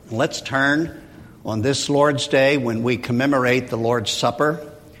Let's turn on this Lord's Day, when we commemorate the Lord's Supper,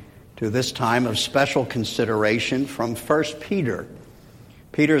 to this time of special consideration from 1 Peter.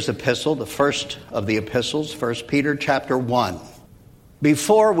 Peter's epistle, the first of the epistles, 1 Peter chapter 1.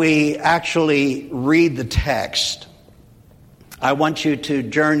 Before we actually read the text, I want you to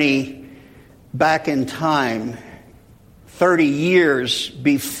journey back in time 30 years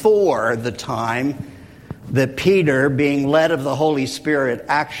before the time that Peter, being led of the Holy Spirit,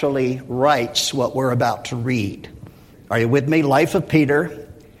 actually writes what we're about to read. Are you with me? Life of Peter.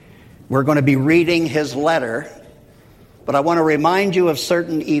 We're going to be reading his letter, but I want to remind you of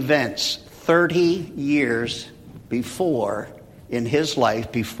certain events 30 years before in his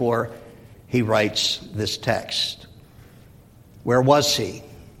life, before he writes this text. Where was he?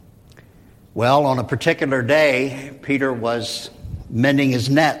 Well, on a particular day, Peter was mending his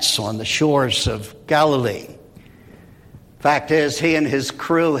nets on the shores of Galilee. Fact is, he and his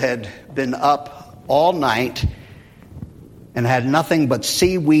crew had been up all night and had nothing but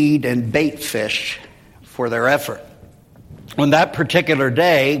seaweed and bait fish for their effort. On that particular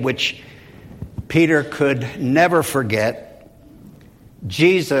day, which Peter could never forget,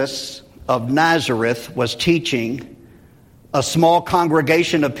 Jesus of Nazareth was teaching a small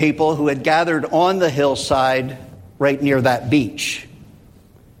congregation of people who had gathered on the hillside right near that beach.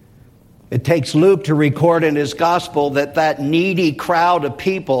 It takes Luke to record in his gospel that needy crowd of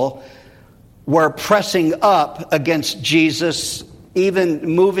people were pressing up against Jesus, even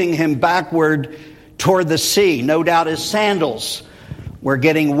moving him backward toward the sea. No doubt his sandals were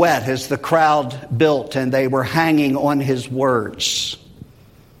getting wet as the crowd built, and they were hanging on his words.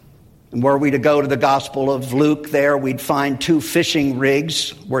 And were we to go to the Gospel of Luke there, we'd find 2 fishing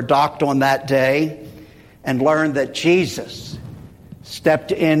rigs were docked on that day, and learn that Jesus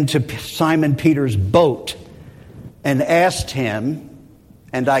stepped into Simon Peter's boat and asked him,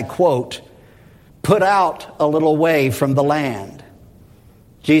 and I quote, "Put out a little way from the land."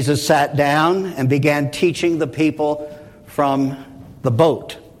 Jesus sat down and began teaching the people from the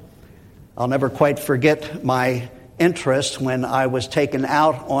boat. I'll never quite forget my interest when I was taken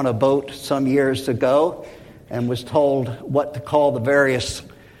out on a boat some years ago and was told what to call the various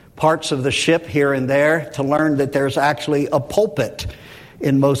parts of the ship here and there, to learn that there's actually a pulpit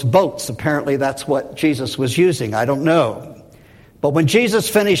in most boats. Apparently that's what Jesus was using. I don't know. But when Jesus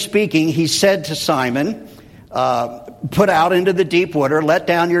finished speaking, he said to Simon, "Put out into the deep water, let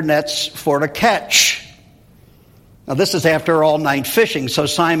down your nets for a catch." Now this is after all night fishing. So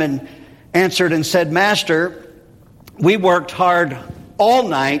Simon answered and said, "Master, we worked hard all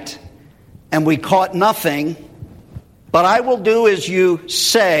night and we caught nothing. But I will do as you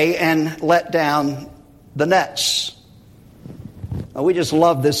say and let down the nets." Now, we just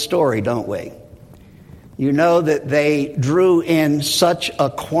love this story, don't we? You know that they drew in such a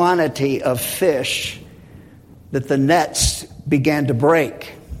quantity of fish that the nets began to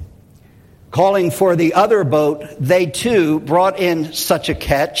break. Calling for the other boat, they too brought in such a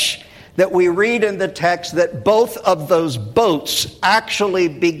catch that we read in the text that both of those boats actually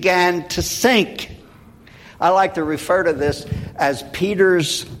began to sink. I like to refer to this as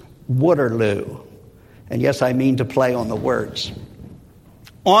Peter's Waterloo. And yes, I mean to play on the words.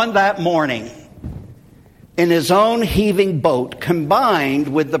 On that morning, in his own heaving boat, combined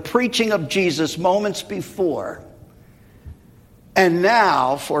with the preaching of Jesus moments before, and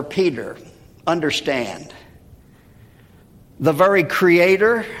now for Peter, understand, the very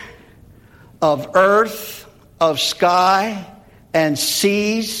creator of earth, of sky, and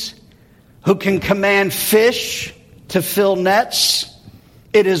seas, who can command fish to fill nets.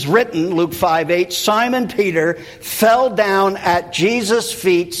 It is written, Luke 5:8, Simon Peter fell down at Jesus'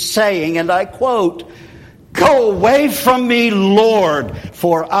 feet saying, and I quote, "Go away from me, Lord,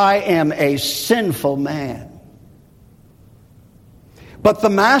 for I am a sinful man." But the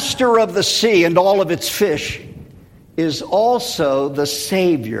master of the sea and all of its fish is also the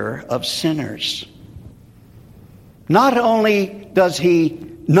Savior of sinners. Not only does he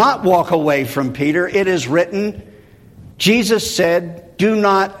not walk away from Peter, it is written, Jesus said, "Do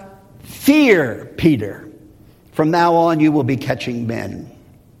not fear, Peter. From now on you will be catching men."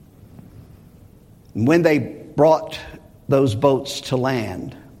 And when they brought those boats to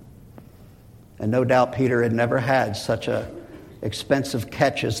land, and no doubt Peter had never had such a expensive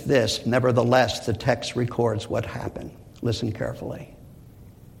catch as this, nevertheless the text records what happened. Listen carefully.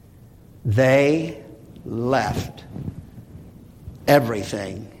 They left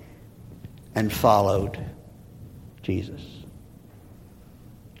everything and followed Jesus.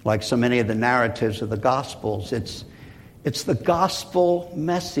 Like so many of the narratives of the Gospels, it's the gospel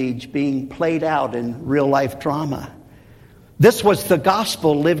message being played out in real life drama. This was the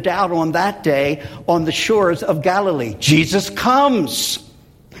gospel lived out on that day on the shores of Galilee. Jesus comes.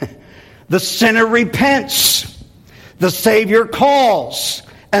 The sinner repents. The Savior calls.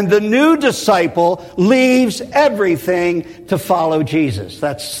 And the new disciple leaves everything to follow Jesus.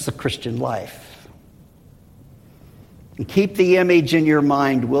 That's the Christian life. And keep the image in your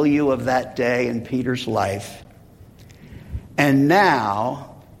mind, will you, of that day in Peter's life. And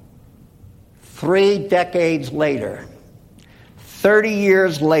now, 3 decades later, 30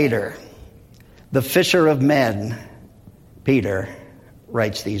 years later, the fisher of men, Peter,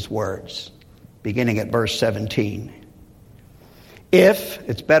 writes these words, beginning at verse 17. If,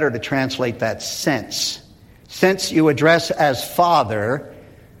 it's better to translate that since you address as Father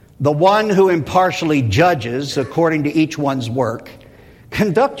the one who impartially judges according to each one's work,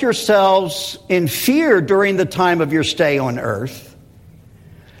 conduct yourselves in fear during the time of your stay on earth,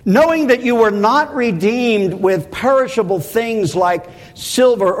 knowing that you were not redeemed with perishable things like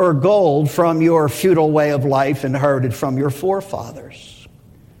silver or gold from your futile way of life inherited from your forefathers,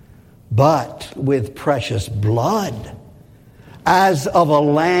 but with precious blood, as of a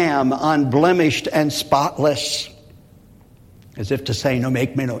lamb unblemished and spotless. As if to say,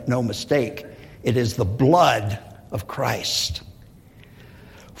 make no mistake, it is the blood of Christ.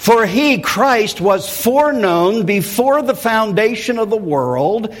 For he, Christ, was foreknown before the foundation of the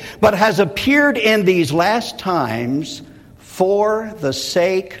world, but has appeared in these last times for the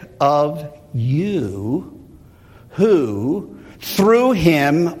sake of you, who through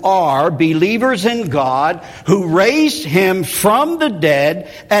him are believers in God, who raised him from the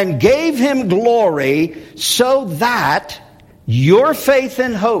dead and gave him glory, so that your faith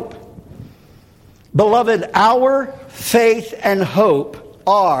and hope, beloved, our faith and hope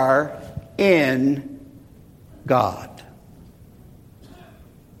are in God.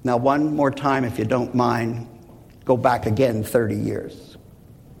 Now, one more time, if you don't mind, go back again 30 years.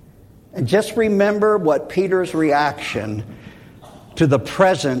 And just remember what Peter's reaction to the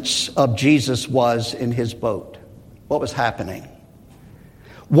presence of Jesus was in his boat. What was happening?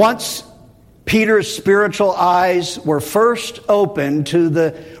 Once Peter's spiritual eyes were first opened to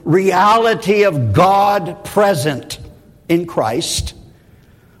the reality of God present in Christ,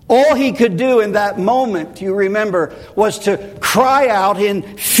 all he could do in that moment, you remember, was to cry out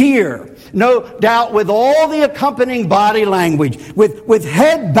in fear. No doubt with all the accompanying body language, with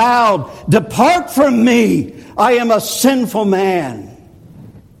head bowed, "Depart from me, I am a sinful man."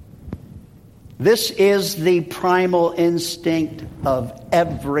 This is the primal instinct of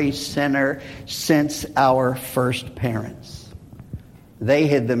every sinner since our first parents. They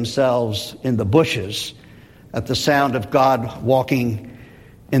hid themselves in the bushes at the sound of God walking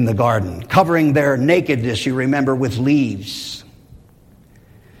in the garden, covering their nakedness, you remember, with leaves.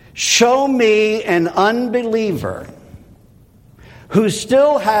 Show me an unbeliever who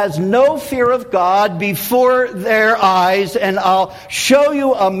still has no fear of God before their eyes, and I'll show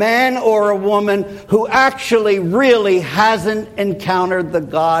you a man or a woman who actually really hasn't encountered the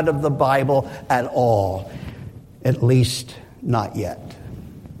God of the Bible at all. At least not yet.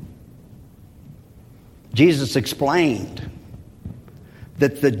 Jesus explained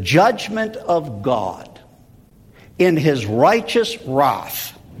that the judgment of God in his righteous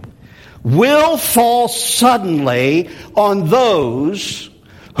wrath will fall suddenly on those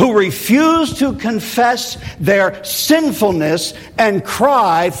who refuse to confess their sinfulness and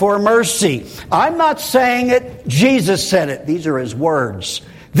cry for mercy. I'm not saying it. Jesus said it. These are his words.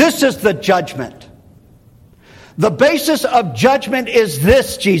 This is the judgment. The basis of judgment is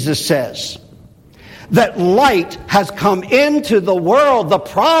this, Jesus says, that light has come into the world. The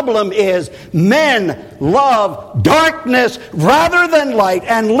problem is men love darkness rather than light.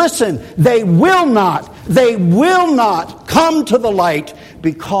 And listen, they will not come to the light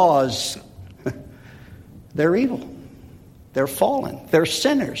because they're evil. They're fallen. They're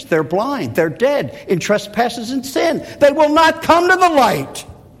sinners. They're blind. They're dead in trespasses and sin. They will not come to the light.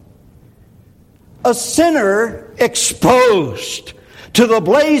 A sinner exposed to the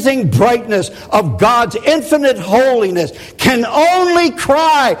blazing brightness of God's infinite holiness can only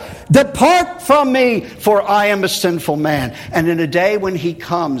cry, "Depart from me, for I am a sinful man." And in a day when he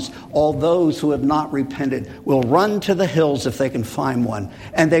comes, all those who have not repented will run to the hills if they can find one.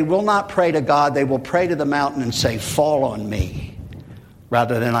 And they will not pray to God. They will pray to the mountain and say, "Fall on me,"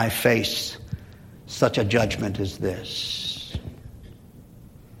 rather than I face such a judgment as this.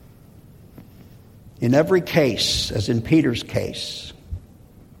 In every case, as in Peter's case,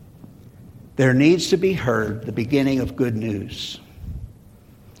 there needs to be heard the beginning of good news.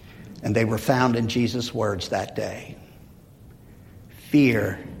 And they were found in Jesus' words that day.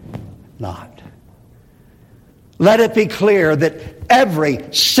 Fear not. Let it be clear that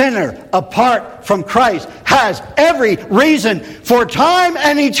every sinner apart from Christ has every reason for time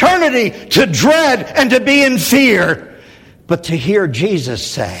and eternity to dread and to be in fear. But to hear Jesus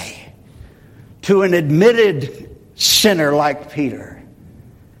say to an admitted sinner like Peter,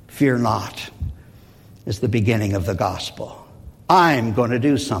 "Fear not," is the beginning of the gospel. I'm going to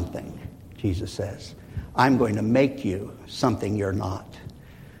do something, Jesus says. I'm going to make you something you're not.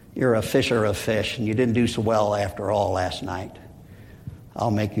 You're a fisher of fish, and you didn't do so well after all last night. I'll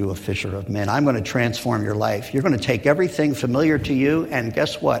make you a fisher of men. I'm going to transform your life. You're going to take everything familiar to you, and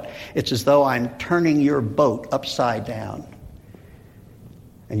guess what? It's as though I'm turning your boat upside down.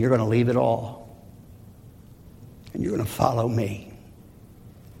 And you're going to leave it all. And you're going to follow me.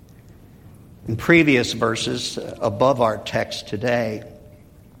 In previous verses above our text today,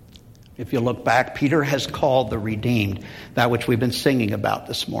 if you look back, Peter has called the redeemed, that which we've been singing about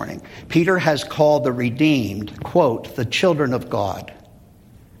this morning. Peter has called the redeemed, quote, the children of God.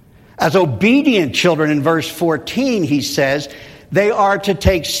 As obedient children, in verse 14, he says, they are to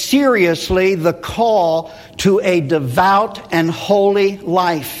take seriously the call to a devout and holy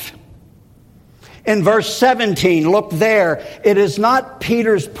life. In verse 17, look there, it is not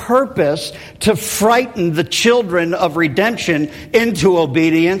Peter's purpose to frighten the children of redemption into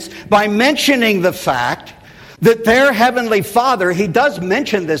obedience by mentioning the fact that their heavenly Father, he does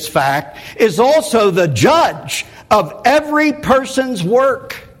mention this fact, is also the judge of every person's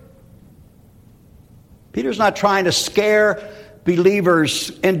work. Peter's not trying to scare believers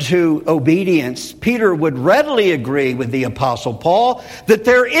into obedience. Peter would readily agree with the Apostle Paul that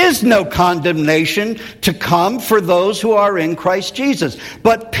there is no condemnation to come for those who are in Christ Jesus.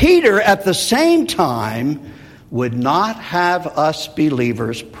 But Peter, at the same time, would not have us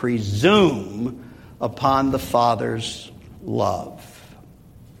believers presume upon the Father's love.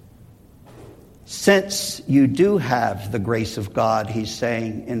 Since you do have the grace of God, he's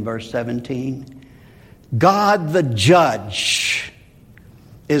saying in verse 17, God the judge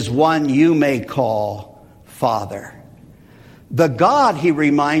is one you may call Father. The God, he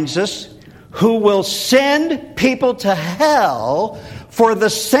reminds us, who will send people to hell for the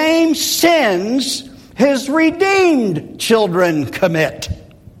same sins his redeemed children commit.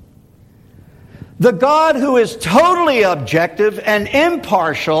 The God who is totally objective and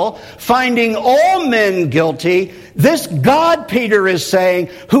impartial, finding all men guilty, this God, Peter is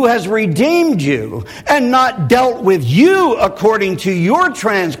saying, who has redeemed you and not dealt with you according to your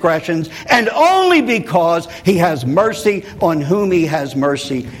transgressions, and only because he has mercy on whom he has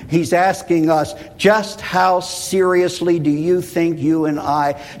mercy. He's asking us, just how seriously do you think you and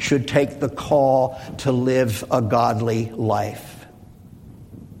I should take the call to live a godly life?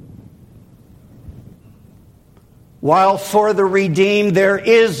 While for the redeemed there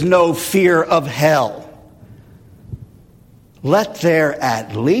is no fear of hell, let there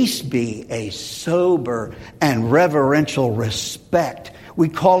at least be a sober and reverential respect. We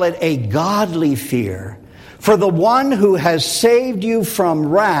call it a godly fear for the one who has saved you from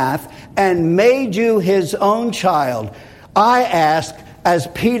wrath and made you his own child. I ask, as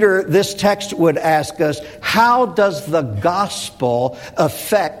Peter, this text would ask us, how does the gospel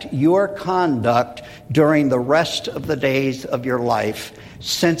affect your conduct during the rest of the days of your life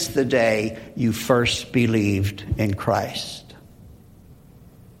since the day you first believed in Christ?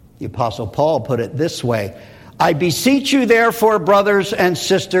 The Apostle Paul put it this way, I beseech you therefore, brothers and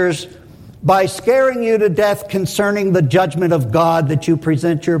sisters, by scaring you to death concerning the judgment of God, that you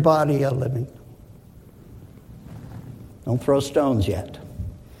present your body a living. Don't throw stones yet.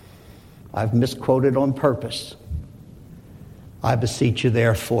 I've misquoted on purpose. I beseech you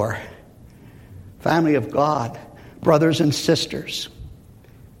therefore, family of God, brothers and sisters,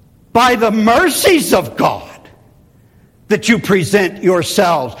 by the mercies of God, that you present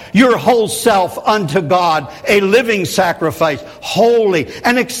yourselves, your whole self unto God, a living sacrifice, holy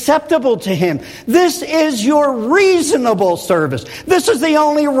and acceptable to him. This is your reasonable service. This is the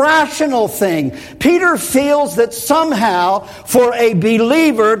only rational thing. Peter feels that somehow for a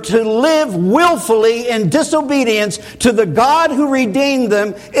believer to live willfully in disobedience to the God who redeemed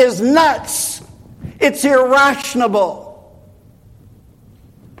them is nuts. It's irrational.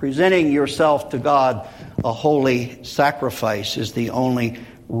 Presenting yourself to God a holy sacrifice is the only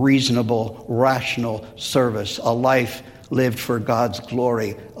reasonable, rational service. A life lived for God's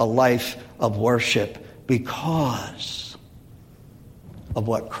glory. A life of worship because of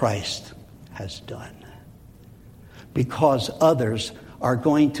what Christ has done. Because others are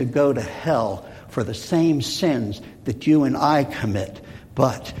going to go to hell for the same sins that you and I commit.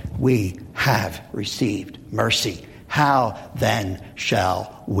 But we have received mercy. How then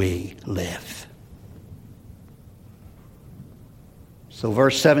shall we live? So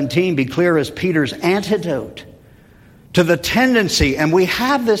verse 17, be clear, is Peter's antidote to the tendency, and we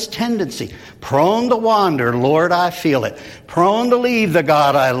have this tendency, prone to wander, Lord, I feel it, prone to leave the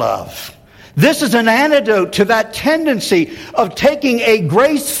God I love. This is an antidote to that tendency of taking a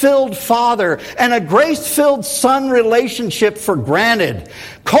grace-filled father and a grace-filled son relationship for granted.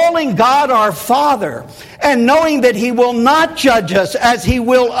 Calling God our Father and knowing that He will not judge us as He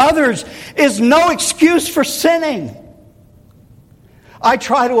will others is no excuse for sinning. I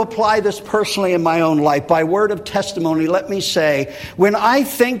try to apply this personally in my own life. By word of testimony, let me say, when I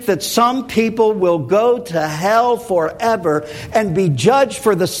think that some people will go to hell forever and be judged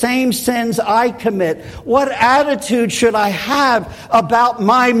for the same sins I commit, what attitude should I have about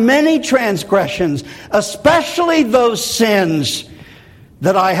my many transgressions, especially those sins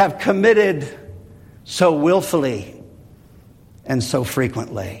that I have committed so willfully and so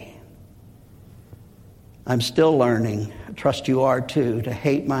frequently? I'm still learning, I trust you are too, to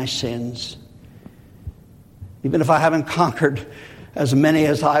hate my sins. Even if I haven't conquered as many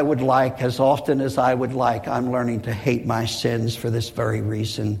as I would like, as often as I would like, I'm learning to hate my sins for this very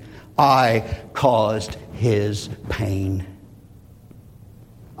reason. I caused His pain.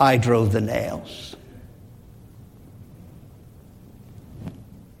 I drove the nails.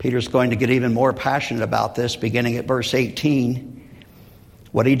 Peter's going to get even more passionate about this, beginning at verse 18.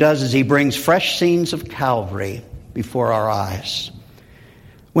 What he does is he brings fresh scenes of Calvary before our eyes.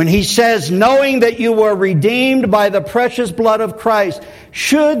 When he says, knowing that you were redeemed by the precious blood of Christ,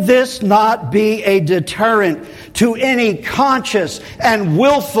 should this not be a deterrent to any conscious and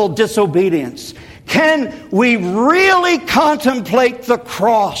willful disobedience? Can we really contemplate the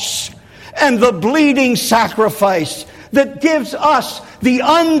cross and the bleeding sacrifice that gives us the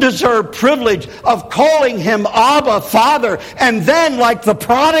undeserved privilege of calling Him Abba, Father, and then, like the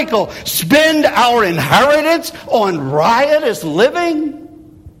prodigal, spend our inheritance on riotous living?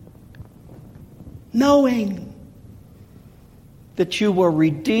 Knowing that you were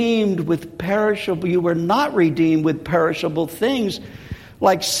redeemed with perishable, you were not redeemed with perishable things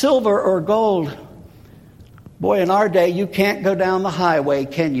like silver or gold. Boy, in our day, you can't go down the highway,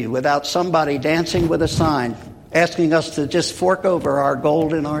 can you, without somebody dancing with a sign asking us to just fork over our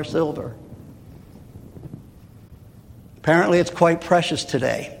gold and our silver. Apparently, it's quite precious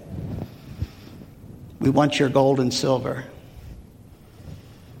today. We want your gold and silver.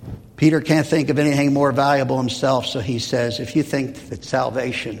 Peter can't think of anything more valuable himself, so he says, if you think that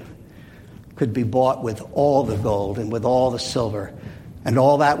salvation could be bought with all the gold and with all the silver and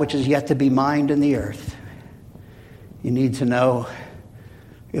all that which is yet to be mined in the earth, you need to know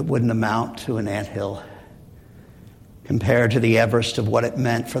it wouldn't amount to an anthill compared to the Everest of what it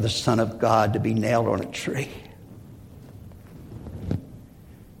meant for the Son of God to be nailed on a tree.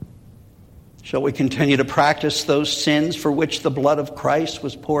 Shall we continue to practice those sins for which the blood of Christ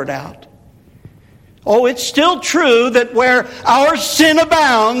was poured out? Oh, it's still true that where our sin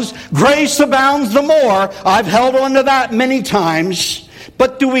abounds, grace abounds the more. I've held on to that many times.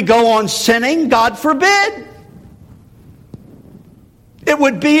 But do we go on sinning? God forbid. It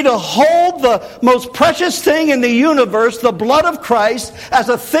would be to hold the most precious thing in the universe, the blood of Christ, as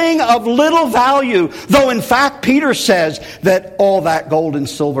a thing of little value. Though in fact, Peter says that all that gold and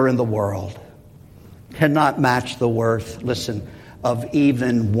silver in the world cannot match the worth, listen, of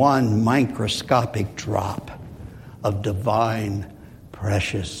even one microscopic drop of divine,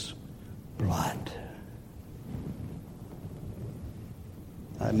 precious blood.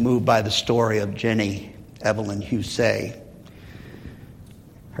 I'm moved by the story of Jenny Evelyn Husey.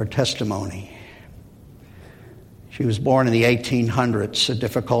 Her testimony. She was born in the 1800s, a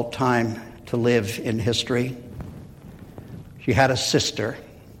difficult time to live in history. She had a sister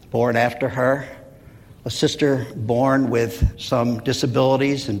born after her, a sister born with some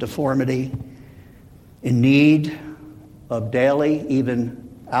disabilities and deformity, in need of daily,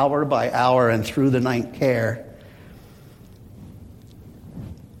 even hour by hour and through the night care.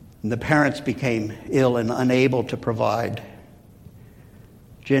 And the parents became ill and unable to provide.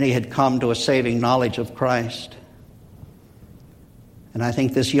 Jenny had come to a saving knowledge of Christ. And I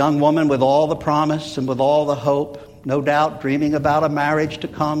think this young woman, with all the promise and with all the hope, no doubt dreaming about a marriage to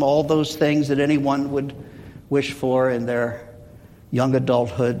come, all those things that anyone would wish for in their young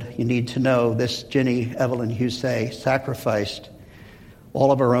adulthood, you need to know this Jenny Evelyn Husey sacrificed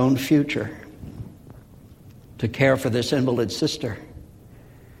all of her own future to care for this invalid sister.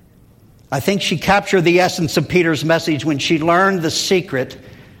 I think she captured the essence of Peter's message when she learned the secret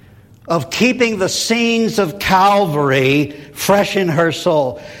of keeping the scenes of Calvary fresh in her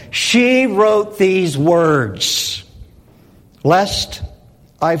soul. She wrote these words, lest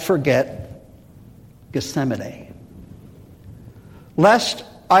I forget Gethsemane. lest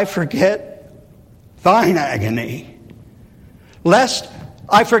I forget thine agony, lest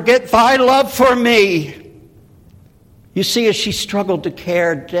I forget thy love for me. You see, as she struggled to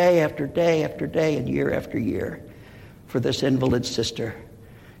care day after day after day and year after year for this invalid sister,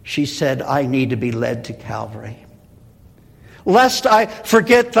 she said, I need to be led to Calvary. Lest I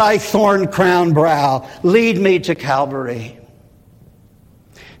forget thy thorn-crowned brow, lead me to Calvary.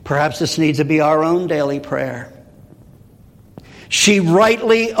 Perhaps this needs to be our own daily prayer. She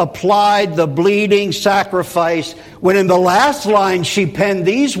rightly applied the bleeding sacrifice when in the last line she penned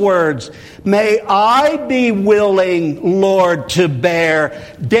these words, may I be willing, Lord, to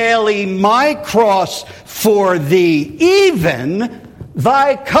bear daily my cross for thee, even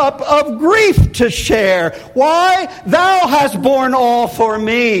thy cup of grief to share. Why? Thou hast borne all for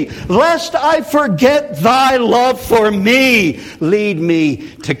me. Lest I forget thy love for me, lead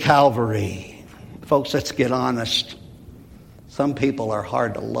me to Calvary. Folks, let's get honest. Some people are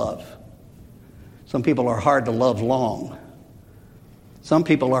hard to love. Some people are hard to love long. Some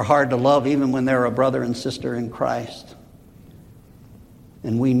people are hard to love even when they're a brother and sister in Christ.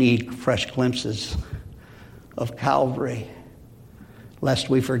 And we need fresh glimpses of Calvary, lest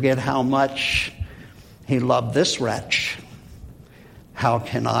we forget how much he loved this wretch. How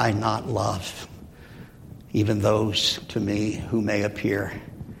can I not love even those to me who may appear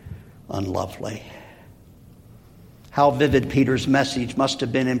unlovely? How vivid Peter's message must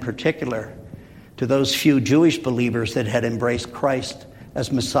have been in particular to those few Jewish believers that had embraced Christ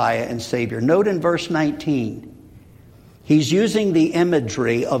as Messiah and Savior. Note in verse 19, he's using the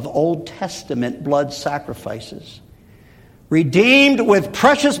imagery of Old Testament blood sacrifices. Redeemed with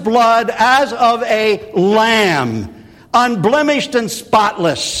precious blood as of a lamb, unblemished and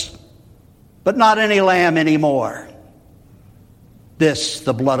spotless, but not any lamb anymore. This,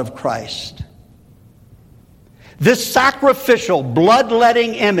 the blood of Christ. This sacrificial,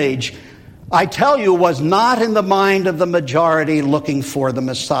 bloodletting image, I tell you, was not in the mind of the majority looking for the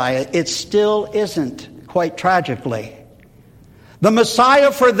Messiah. It still isn't, quite tragically. The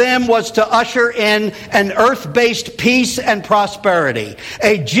Messiah for them was to usher in an earth-based peace and prosperity,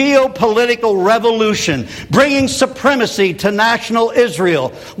 a geopolitical revolution, bringing supremacy to national Israel.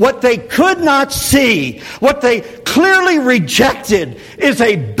 What they could not see, what they clearly rejected, is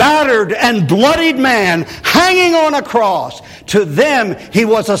a battered and bloodied man hanging on a cross. To them, he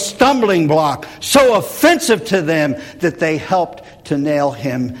was a stumbling block, so offensive to them that they helped to nail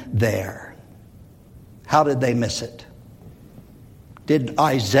him there. How did they miss it? Did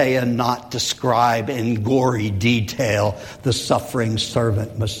Isaiah not describe in gory detail the suffering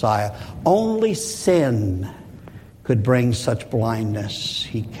servant Messiah? Only sin could bring such blindness.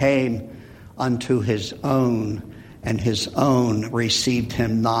 He came unto his own, and his own received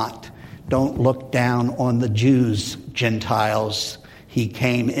him not. Don't look down on the Jews, Gentiles. He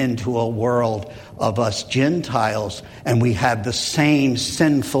came into a world of us Gentiles, and we had the same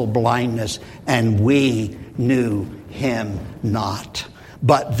sinful blindness, and we knew him not.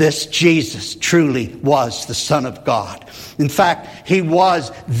 But this Jesus truly was the Son of God. In fact, he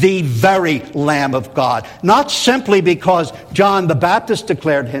was the very Lamb of God, not simply because John the Baptist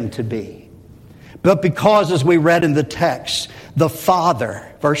declared him to be, but because, as we read in the text, the Father,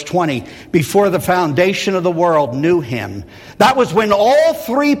 verse 20, before the foundation of the world knew him. That was when all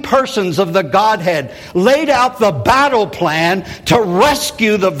three persons of the Godhead laid out the battle plan to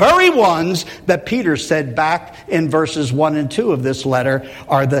rescue the very ones that Peter said back in verses 1 and 2 of this letter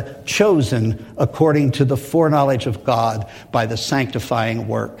are the chosen according to the foreknowledge of God by the sanctifying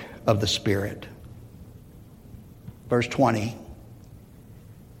work of the Spirit. Verse 20.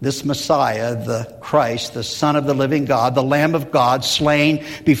 This Messiah, the Christ, the Son of the living God, the Lamb of God, slain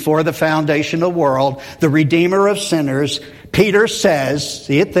before the foundation of the world, the Redeemer of sinners, Peter says,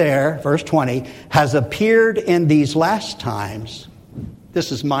 see it there, verse 20, has appeared in these last times.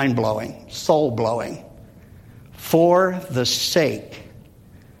 This is mind-blowing, soul-blowing, for the sake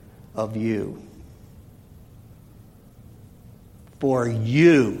of you. For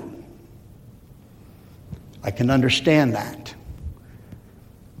you. I can understand that.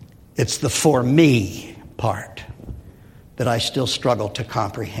 It's the for me part that I still struggle to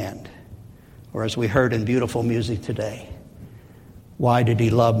comprehend. Or as we heard in beautiful music today, why did he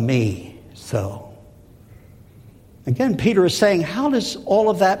love me so? Again, Peter is saying, how does all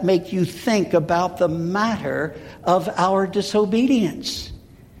of that make you think about the matter of our disobedience?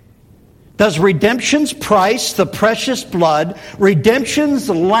 Does redemption's price, the precious blood, redemption's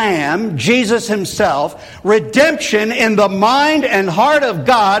lamb, Jesus himself, redemption in the mind and heart of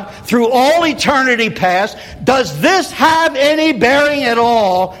God through all eternity past, does this have any bearing at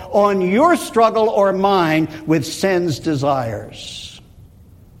all on your struggle or mine with sin's desires?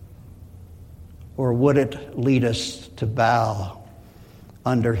 Or would it lead us to bow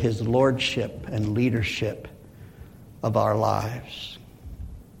under his lordship and leadership of our lives?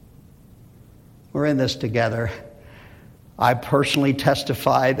 We're in this together. I personally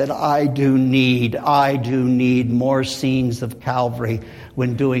testify that I do need more scenes of Calvary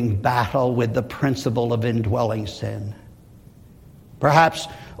when doing battle with the principle of indwelling sin. Perhaps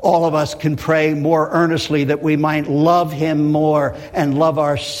all of us can pray more earnestly that we might love him more and love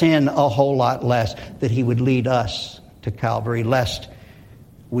our sin a whole lot less, that he would lead us to Calvary, lest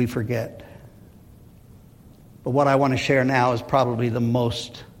we forget. But what I want to share now is probably the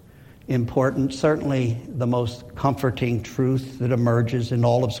most important, certainly the most comforting truth that emerges in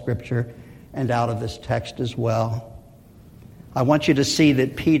all of Scripture and out of this text as well. I want you to see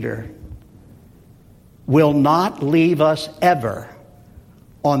that Peter will not leave us ever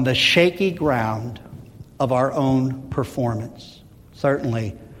on the shaky ground of our own performance.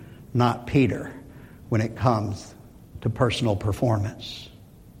 Certainly not Peter when it comes to personal performance.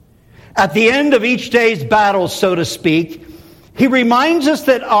 At the end of each day's battle, so to speak, he reminds us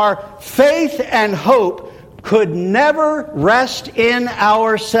that our faith and hope could never rest in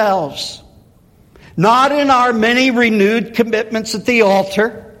ourselves. Not in our many renewed commitments at the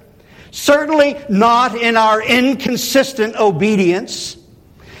altar. Certainly not in our inconsistent obedience.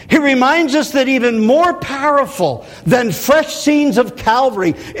 He reminds us that even more powerful than fresh scenes of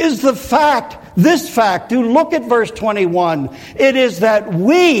Calvary is this fact, do look at verse 21. It is that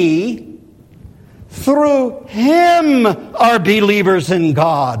we, through him, are believers in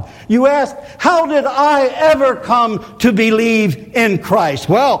God. You ask, how did I ever come to believe in Christ?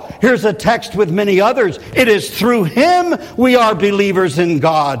 Well, here's a text with many others. It is through him we are believers in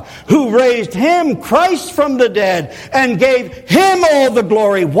God, who raised him, Christ, from the dead and gave him all the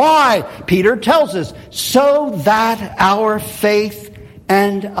glory. Why? Peter tells us, so that our faith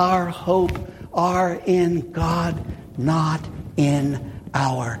and our hope are in God, not in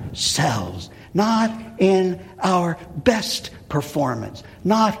ourselves. Not in our best performance,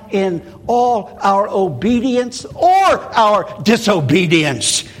 not in all our obedience or our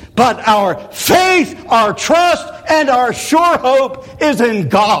disobedience, but our faith, our trust, and our sure hope is in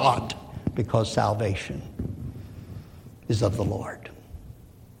God, because salvation is of the Lord.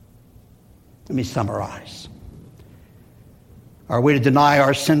 Let me summarize. Are we to deny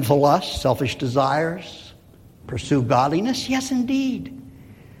our sinful lusts, selfish desires, pursue godliness? Yes, indeed.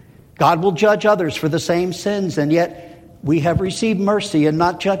 God will judge others for the same sins, and yet we have received mercy and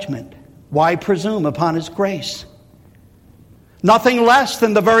not judgment. Why presume upon his grace? Nothing less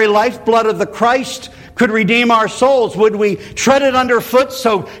than the very lifeblood of the Christ could redeem our souls. Would we tread it underfoot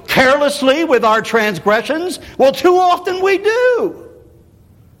so carelessly with our transgressions? Well, too often we do.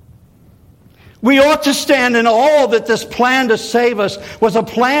 We ought to stand in awe that this plan to save us was a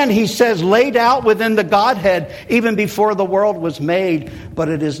plan, he says, laid out within the Godhead even before the world was made. But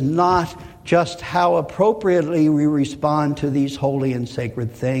it is not just how appropriately we respond to these holy and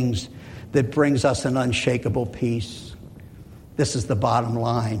sacred things that brings us an unshakable peace. This is the bottom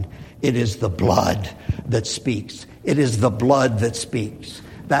line. It is the blood that speaks. It is the blood that speaks.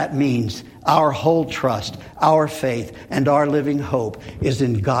 That means our whole trust, our faith, and our living hope is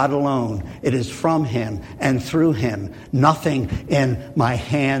in God alone. It is from him and through him. Nothing in my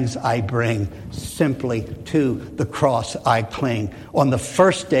hands I bring, simply to the cross I cling. On the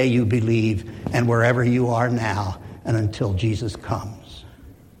first day you believe, and wherever you are now, and until Jesus comes.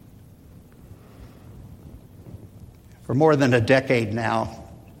 For more than a decade now,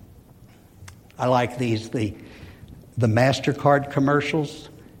 I like these, the MasterCard commercials.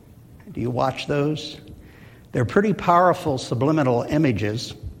 Do you watch those? They're pretty powerful subliminal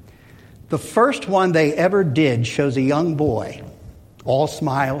images. The first one they ever did shows a young boy, all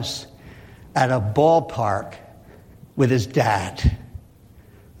smiles, at a ballpark with his dad.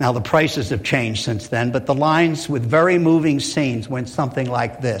 Now, the prices have changed since then, but the lines with very moving scenes went something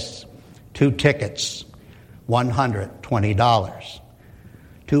like this. 2 tickets, $120.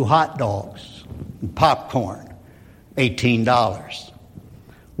 2 hot dogs and popcorn, $18.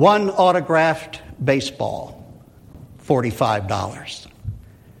 1 autographed baseball, $45.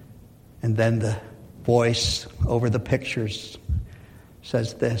 And then the voice over the pictures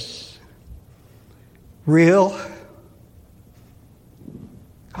says this: real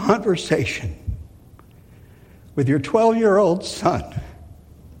conversation with your 12-year-old son.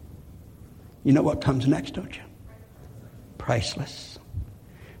 You know what comes next, don't you? Priceless.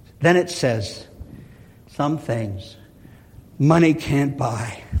 Then it says, some things money can't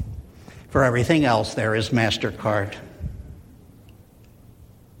buy. For everything else, there is MasterCard.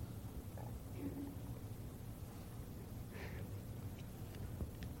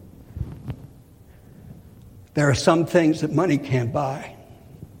 There are some things that money can't buy.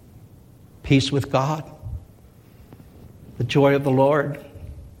 Peace with God, the joy of the Lord,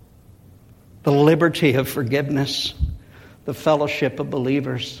 the liberty of forgiveness, the fellowship of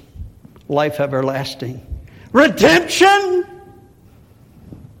believers, life everlasting, redemption,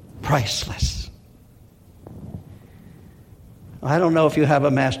 priceless. I don't know if you have a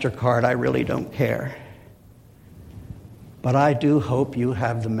MasterCard. I really don't care. But I do hope you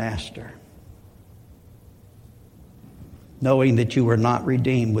have the Master, knowing that you were not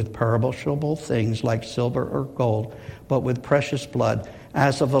redeemed with perishable things like silver or gold, but with precious blood,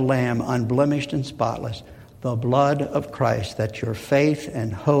 as of a lamb, unblemished and spotless, the blood of Christ, that your faith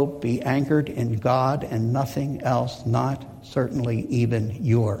and hope be anchored in God and nothing else, not certainly even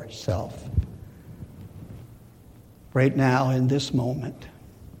yourself. Right now, in this moment,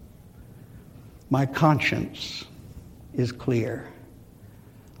 my conscience is clear.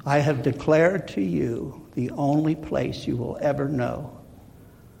 I have declared to you the only place you will ever know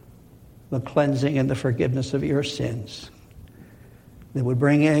the cleansing and the forgiveness of your sins that would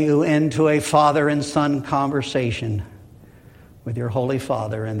bring you into a father and son conversation with your Holy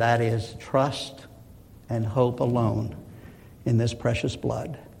Father, and that is trust and hope alone in this precious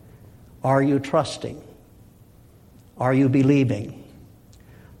blood. Are you trusting? Are you believing?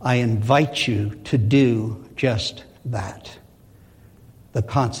 I invite you to do just that. The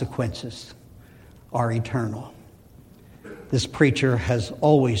consequences are eternal. This preacher has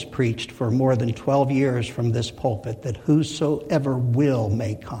always preached for more than 12 years from this pulpit that whosoever will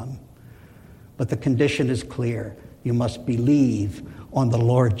may come. But the condition is clear. You must believe on the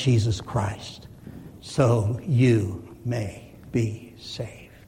Lord Jesus Christ so you may be saved.